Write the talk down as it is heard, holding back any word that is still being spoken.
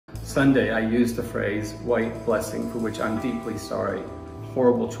Sunday, I used the phrase white blessing, for which I'm deeply sorry.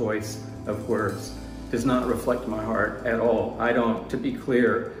 Horrible choice of words. Does not reflect my heart at all. I don't, to be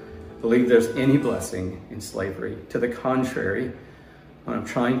clear, believe there's any blessing in slavery. To the contrary, I'm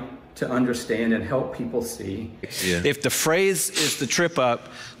trying to understand and help people see. Yeah. If the phrase is the trip up,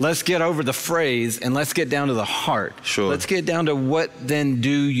 let's get over the phrase and let's get down to the heart. Sure. Let's get down to what then do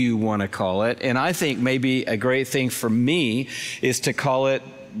you want to call it? And I think maybe a great thing for me is to call it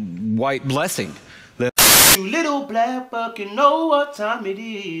white blessing. You little black buck, you know what time it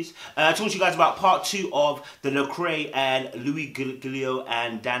is. Talking to you guys about part 2 of the Lecrae and Louis Giglio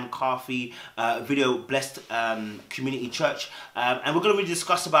and Dan Carthy video, Blessed Community Church. And we're going to really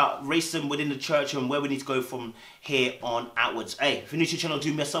discuss about racism within the church and where we need to go from here on outwards. Hey, if you're new to the channel,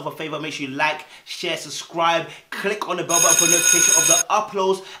 do me yourself a favor, make sure you like, share, subscribe, click on the bell button for notification of the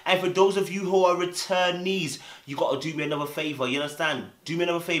uploads. And for those of you who are returnees, you got to do me another favor, you understand? Do me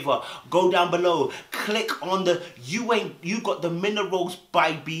another favor, go down below, click on the you got the Minerals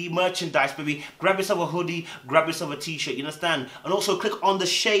by B merchandise, baby. Grab yourself a hoodie, grab yourself a t-shirt, you understand? And also click on the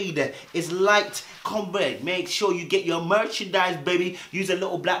shade, it's light combat. Make sure you get your merchandise, baby. Use a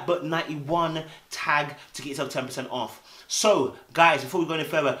Littleblackbook91 tag to get yourself 10% off. So guys, before we go any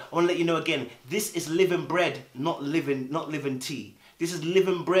further, I want to let you know again, this is living bread, not living tea. This is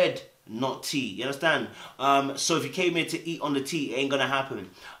living bread, not tea, you understand? So if you came here to eat on the tea, it ain't gonna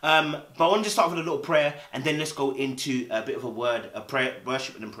happen. But I want to just start with a little prayer, and then let's go into a bit of a prayer,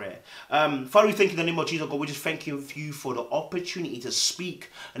 worship and prayer. Father, we thank you in the name of Jesus, God. We just thank you for the opportunity to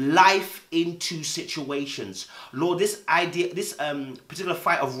speak life into situations. Lord, this idea, this particular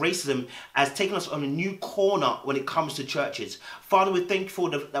fight of racism has taken us on a new corner when it comes to churches. Father, we thank you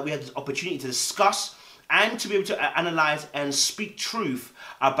that we have this opportunity to discuss and to be able to analyze and speak truth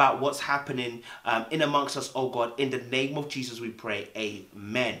about what's happening in amongst us, oh God. In the name of Jesus we pray,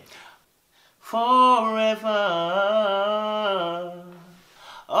 amen. Forever,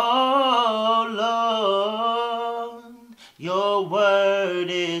 oh Lord, your word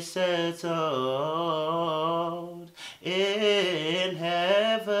is settled in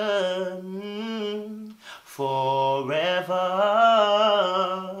heaven. Forever,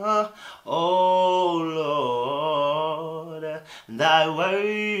 oh Lord, thy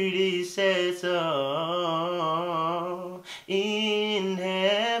word is settled in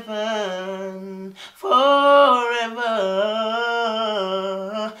heaven. Forever,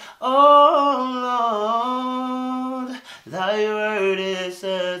 oh Lord, thy word is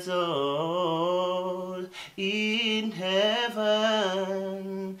settled in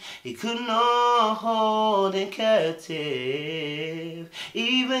heaven. He could not hold him captive,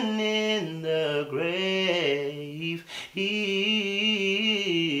 even in the grave. He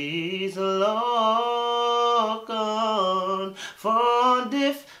is Lord gone, for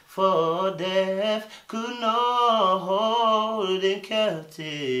death could not hold him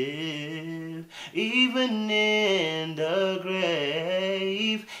captive, even in the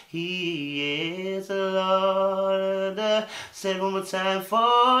grave. He is Lord. Say it one more time.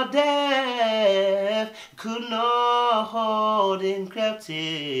 For death could not hold him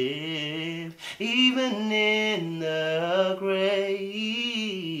captive, even in the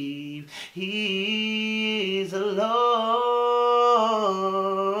grave. He is Lord.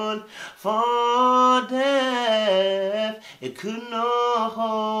 For death it could not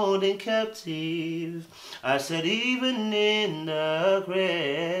hold him captive. I said even in the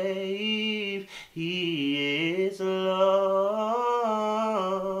grave, he is Lord.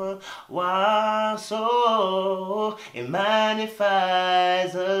 Why so it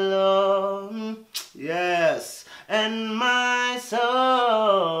magnifies the Lord? Yes, and my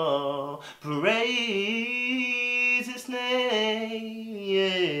soul praise his name.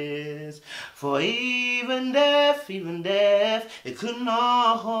 Yes, for even death, it could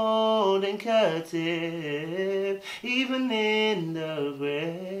not hold him captive, even in the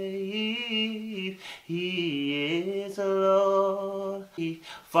grave. He is the Lord.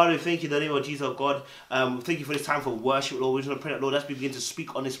 Father, thank you in the name of Jesus, oh God. Thank you for this time for worship, Lord. We just want to pray that, Lord, as we begin to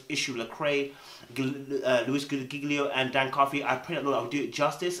speak on this issue, Lecrae, Louis Giglio, and Dan Carthy, I pray that, Lord, I will do it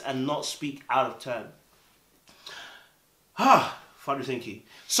justice and not speak out of turn. Father, thank you.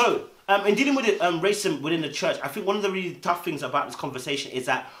 So, in dealing with racism within the church, I think one of the really tough things about this conversation is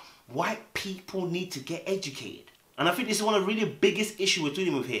that white people need to get educated. And I think this is one of the really biggest issues we're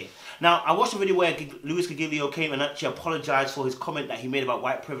dealing with here. Now, I watched a video where Louis Giglio came and actually apologized for his comment that he made about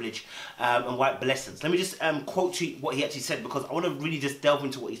white privilege and white blessings. Let me just quote to what he actually said, because I want to really just delve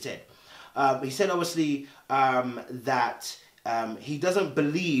into what he said. He said, obviously, that he doesn't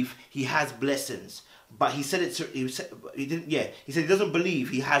believe he has blessings, but he said he didn't. Yeah, he said he doesn't believe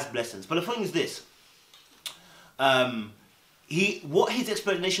he has blessings. But the thing is this: what his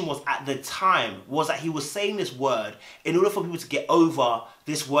explanation was at the time was that he was saying this word in order for people to get over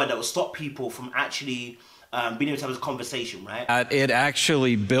this word that would stop people from actually being able to have this conversation, right? It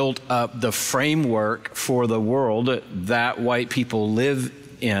actually built up the framework for the world that white people live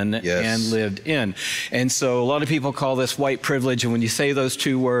in and lived in. And so a lot of people call this white privilege, and when you say those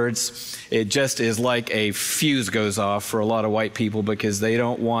two words, it just is like a fuse goes off for a lot of white people because they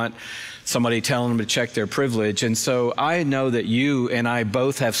don't want somebody telling them to check their privilege. And so I know that you and I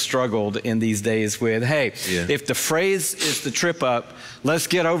both have struggled in these days with, hey, if the phrase is the trip up, let's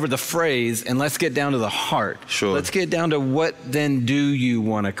get over the phrase and let's get down to the heart. Let's get down to what then do you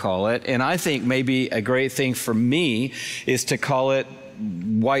want to call it. And I think maybe a great thing for me is to call it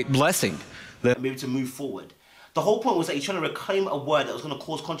white blessing. Maybe to move forward. The whole point was that he's trying to reclaim a word that was going to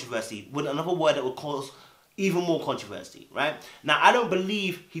cause controversy with another word that would cause even more controversy, right? Now, I don't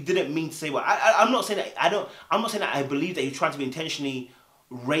believe he didn't mean to say what I'm not saying that I'm not saying that I believe that he's trying to be intentionally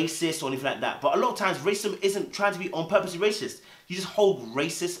racist or anything like that. But a lot of times, racism isn't trying to be on purpose racist. You just hold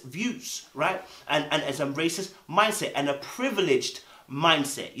racist views, right? And it's a racist mindset and a privileged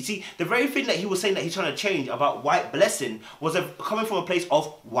mindset. You see, the very thing that he was saying that he's trying to change about white blessing was coming from a place of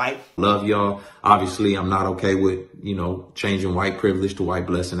white love. Y'all, obviously, I'm not okay with, you know, changing white privilege to white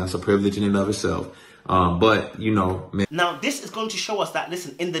blessing. That's a privilege in and of itself. But, you know, man. Now, this is going to show us that,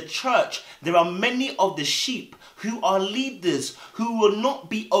 listen, in the church, there are many of the sheep who are leaders who will not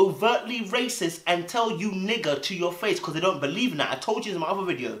be overtly racist and tell you nigger to your face because they don't believe in that. I told you in my other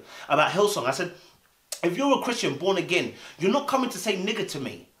video about Hillsong. I said, if you're a Christian born again, you're not coming to say nigger to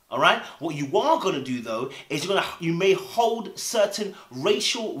me. All right. What you are going to do, though, is you may hold certain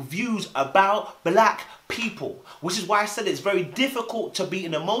racial views about black people, which is why I said it's very difficult to be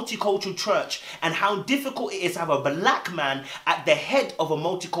in a multicultural church and how difficult it is to have a black man at the head of a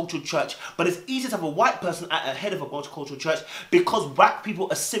multicultural church. But it's easy to have a white person at the head of a multicultural church because black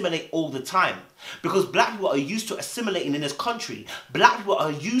people assimilate all the time. Because black people are used to assimilating in this country. Black people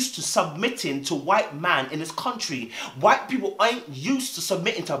are used to submitting to white man in this country. White people ain't used to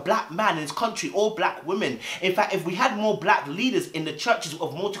submitting to a black man in this country or black women. In fact, if we had more black leaders in the churches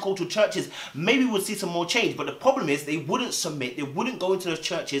of multicultural churches, maybe we would see some more change. But the problem is they wouldn't submit. They wouldn't go into those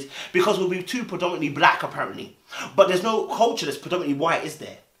churches because we'll be too predominantly black apparently. But there's no culture that's predominantly white, is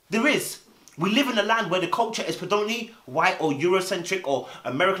there? There is. We live in a land where the culture is predominantly white or Eurocentric or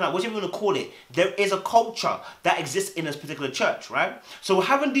American, whatever you want to call it. There is a culture that exists in this particular church, right? So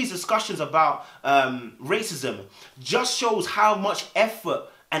having these discussions about racism just shows how much effort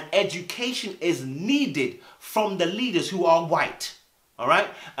and education is needed from the leaders who are white, all right?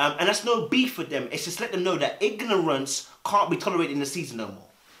 And that's no beef with them. It's just let them know that ignorance can't be tolerated in the season no more.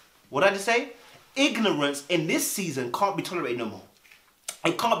 What did I just say? Ignorance in this season can't be tolerated no more.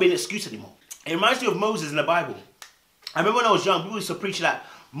 It can't be an excuse anymore. It reminds me of Moses in the Bible. I remember when I was young, people used to preach that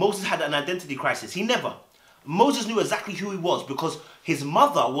Moses had an identity crisis. He never. Moses knew exactly who he was because his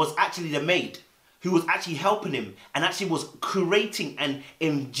mother was actually the maid who was actually helping him and actually was curating and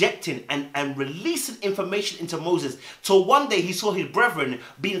injecting and releasing information into Moses. Till one day he saw his brethren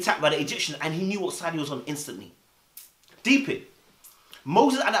being attacked by the Egyptians and he knew what side he was on instantly. Deep it.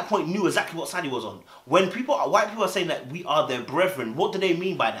 Moses at that point knew exactly what side he was on. When white people are saying that we are their brethren, what do they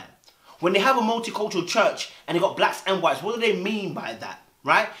mean by that? When they have a multicultural church and they got blacks and whites, what do they mean by that,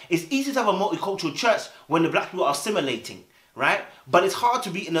 right? It's easy to have a multicultural church when the black people are assimilating, right? But it's hard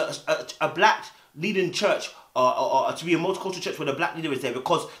to be in a black leading church or to be a multicultural church where the black leader is there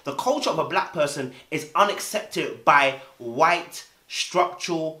because the culture of a black person is unaccepted by white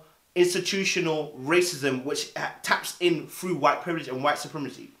structural institutional racism which taps in through white privilege and white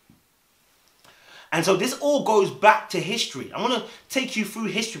supremacy. And so this all goes back to history. I want to take you through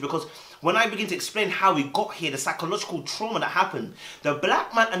history because when I begin to explain how we got here, the psychological trauma that happened, the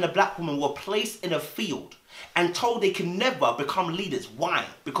black man and the black woman were placed in a field and told they can never become leaders. Why?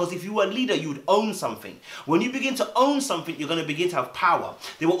 Because if you were a leader, you would own something. When you begin to own something, you're going to begin to have power.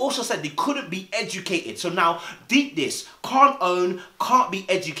 They were also said they couldn't be educated. So now, deep this, can't own, can't be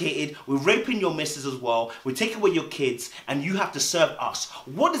educated. We're raping your missus as well. We're taking away your kids and you have to serve us.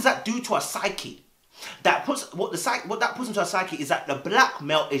 What does that do to our psyche? What that puts into our psyche is that the black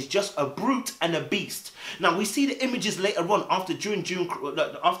male is just a brute and a beast. Now we see the images later on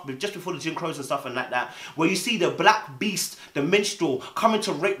just before the Jim Crows and stuff and like that, where you see the black beast, the minstrel, coming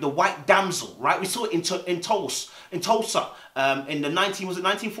to rape the white damsel. Right? We saw it in Tulsa. in Tulsa in the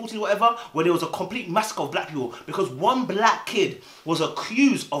 1940s or whatever, where there was a complete massacre of black people because one black kid was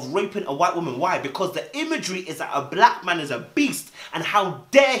accused of raping a white woman. Why? Because the imagery is that a black man is a beast, and how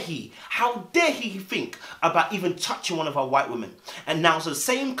dare he think about even touching one of our white women. And now so the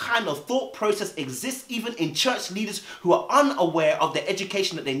same kind of thought process exists even in church leaders who are unaware of the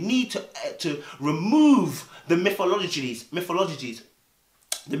education that they need to remove the mythologies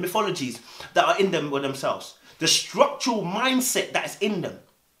that are in them with themselves, the structural mindset that is in them.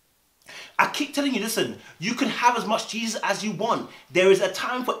 I keep telling you, listen, you can have as much Jesus as you want. There is a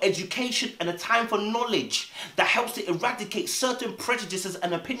time for education and a time for knowledge that helps to eradicate certain prejudices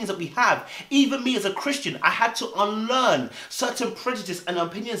and opinions that we have. Even me as a Christian, I had to unlearn certain prejudices and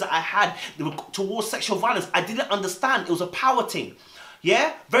opinions that I had towards sexual violence. I didn't understand. It was a power thing.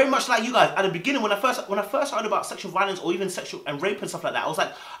 Yeah, very much like you guys. At the beginning, when I first heard about sexual violence or even sexual and rape and stuff like that, I was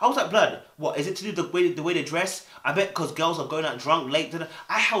like, blood. What is it to do with the way they dress? I bet because girls are going out drunk late.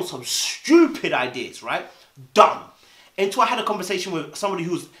 I held some stupid ideas, right? Dumb. Until I had a conversation with somebody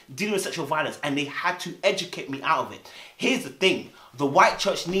who was dealing with sexual violence, and they had to educate me out of it. Here's the thing: the white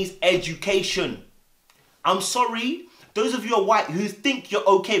church needs education. I'm sorry. Those of you are white who think you're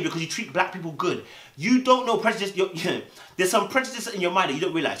okay because you treat black people good, you don't know prejudice. There's some prejudice in your mind that you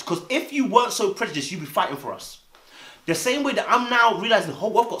don't realize. Because if you weren't so prejudiced, you'd be fighting for us. The same way that I'm now realizing,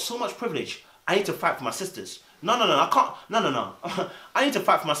 oh, I've got so much privilege, I need to fight for my sisters. No, I can't. No. I need to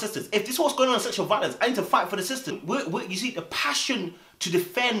fight for my sisters. If this is what's going on in sexual violence, I need to fight for the sisters. You see, the passion to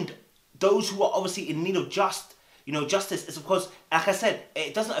defend those who are obviously in need of justice is because, like I said,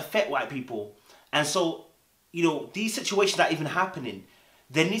 it doesn't affect white people. And so, these situations that are even happening,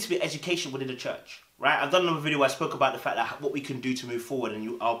 there needs to be education within the church, right? I've done another video where I spoke about the fact that what we can do to move forward,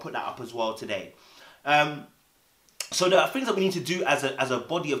 and I'll put that up as well today. So there are things that we need to do as a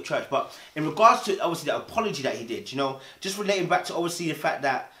body of church. But in regards to obviously the apology that he did, just relating back to obviously the fact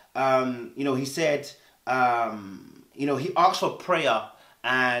that he said he asked for prayer,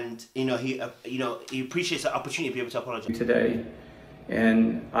 and he appreciates the opportunity to be able to apologize today.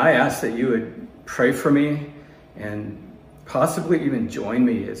 And I ask that you would pray for me and possibly even join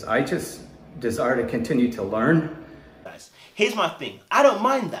me, as I just desire to continue to learn. Here's my thing. I don't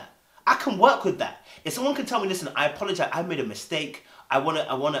mind that. I can work with that. If someone can tell me, listen, I apologize, I made a mistake. I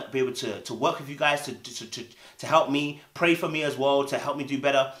wanna be able to work with you guys to help me, pray for me as well, to help me do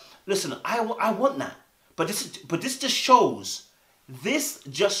better. Listen, I want that. But this just shows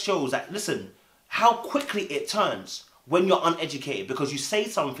that, listen, how quickly it turns when you're uneducated because you say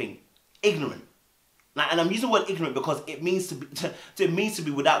something ignorant. And I'm using the word ignorant because it means to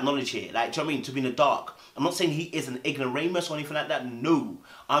be without knowledge here. Like, do you know what I mean? To be in the dark. I'm not saying he is an ignoramus or anything like that. No.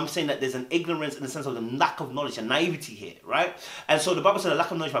 I'm saying that there's an ignorance in the sense of the lack of knowledge and naivety here, right? And so the Bible said the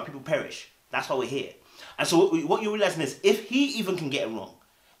lack of knowledge, my people perish. That's why we're here. And so what you're realizing is, if he even can get it wrong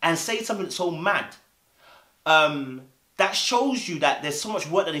and say something so mad, that shows you that there's so much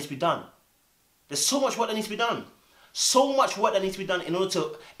work that needs to be done. There's so much work that needs to be done. So much work that needs to be done in order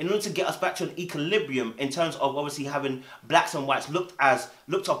to get us back to an equilibrium in terms of obviously having blacks and whites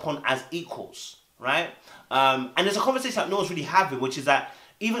looked upon as equals, right? And there's a conversation that no one's really having, which is that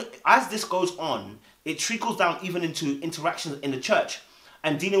even as this goes on, it trickles down even into interactions in the church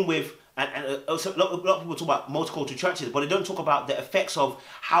and dealing with. And also a lot of people talk about multicultural churches, but they don't talk about the effects of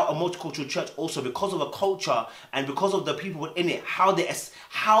how a multicultural church also, because of a culture and because of the people within it, how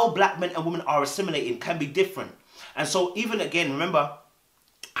black men and women are assimilating can be different. And so even again, remember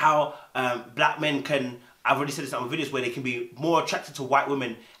how black men can, I've already said this in other videos, where they can be more attracted to white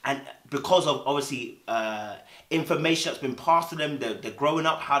women, and because of obviously information that's been passed to them, they're growing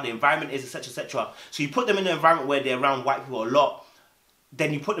up, how the environment is, etc, etc. So you put them in an environment where they're around white people a lot,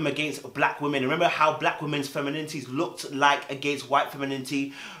 then you put them against black women. Remember how black women's femininities looked like against white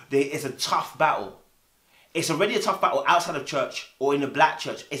femininity? It's a tough battle. It's already a tough battle outside of church or in a black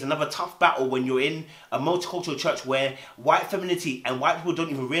church. It's another tough battle when you're in a multicultural church where white femininity and white people don't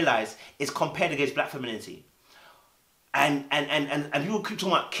even realize is compared against black femininity. And people keep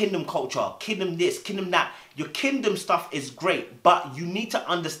talking about kingdom culture, kingdom this, kingdom that. Your kingdom stuff is great, but you need to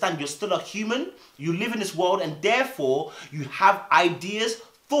understand you're still a human. You live in this world, and therefore you have ideas,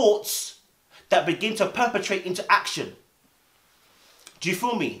 thoughts that begin to perpetrate into action. Do you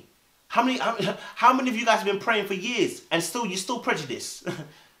feel me? How many of you guys have been praying for years and you're still prejudiced?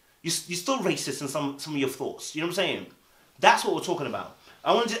 you're still racist in some of your thoughts. You know what I'm saying? That's what we're talking about.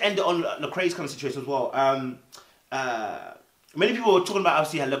 I want to just end it on Lecrae's kind of situation as well. Many people were talking about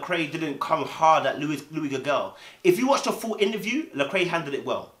obviously how Lecrae didn't come hard at Louis Gagel. If you watch the full interview, Lecrae handled it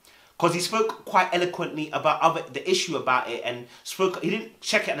well. because he spoke quite eloquently about the issue about it, and he didn't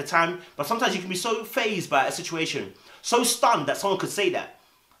check it at the time, but sometimes you can be so fazed by a situation, so stunned that someone could say that,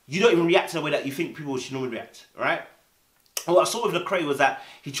 you don't even react in the way that you think people should normally react, right? And what I saw with Lecrae was that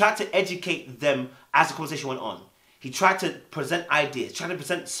he tried to educate them as the conversation went on. He tried to present ideas, tried to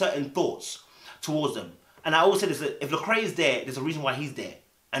present certain thoughts towards them. And I always say this, that if Lecrae is there, there's a reason why he's there,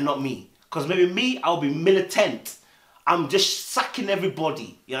 and not me. Because maybe me, I'll be militant. I'm just sucking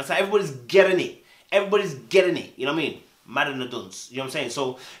everybody. You know what I'm saying? Everybody's getting it. Everybody's getting it. You know what I mean? Mad than the duns. You know what I'm saying?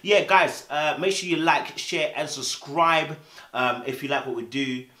 So, yeah, guys, make sure you like, share, and subscribe if you like what we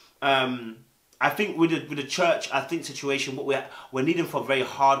do. I think with the church, I think situation, what we're needing for very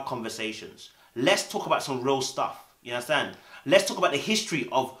hard conversations. Let's talk about some real stuff. You understand? Let's talk about the history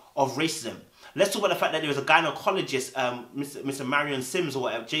of racism. Let's talk about the fact that there was a gynecologist, Mr. Marion Sims or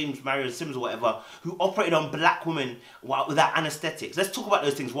whatever, James Marion Sims or whatever, who operated on black women without anesthetics. Let's talk about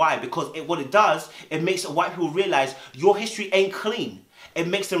those things. Why? Because what it does, it makes white people realize your history ain't clean. It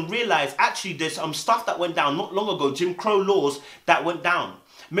makes them realize, actually, there's some stuff that went down not long ago, Jim Crow laws that went down.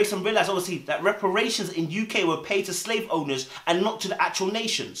 Makes them realize, obviously, that reparations in UK were paid to slave owners and not to the actual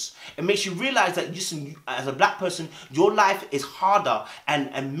nations. It makes you realize that, listen, as a black person, your life is harder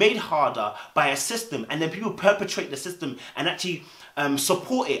and made harder by a system, and then people perpetrate the system and actually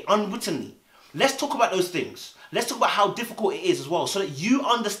support it unwittingly. Let's talk about those things. Let's talk about how difficult it is as well, so that you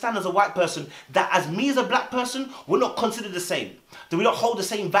understand as a white person that as me as a black person, we're not considered the same. That we don't hold the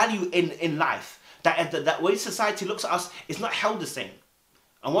same value in life. That way society looks at us is not held the same.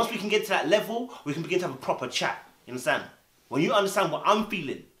 And once we can get to that level, we can begin to have a proper chat. You understand? When you understand what I'm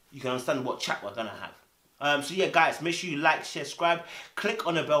feeling, you can understand what chat we're going to have. So yeah, guys, make sure you like, share, subscribe. Click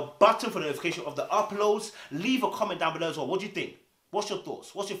on the bell button for the notification of the uploads. Leave a comment down below as well. What do you think? What's your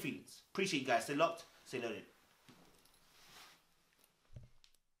thoughts? What's your feelings? Appreciate you guys. Stay locked. Stay loaded.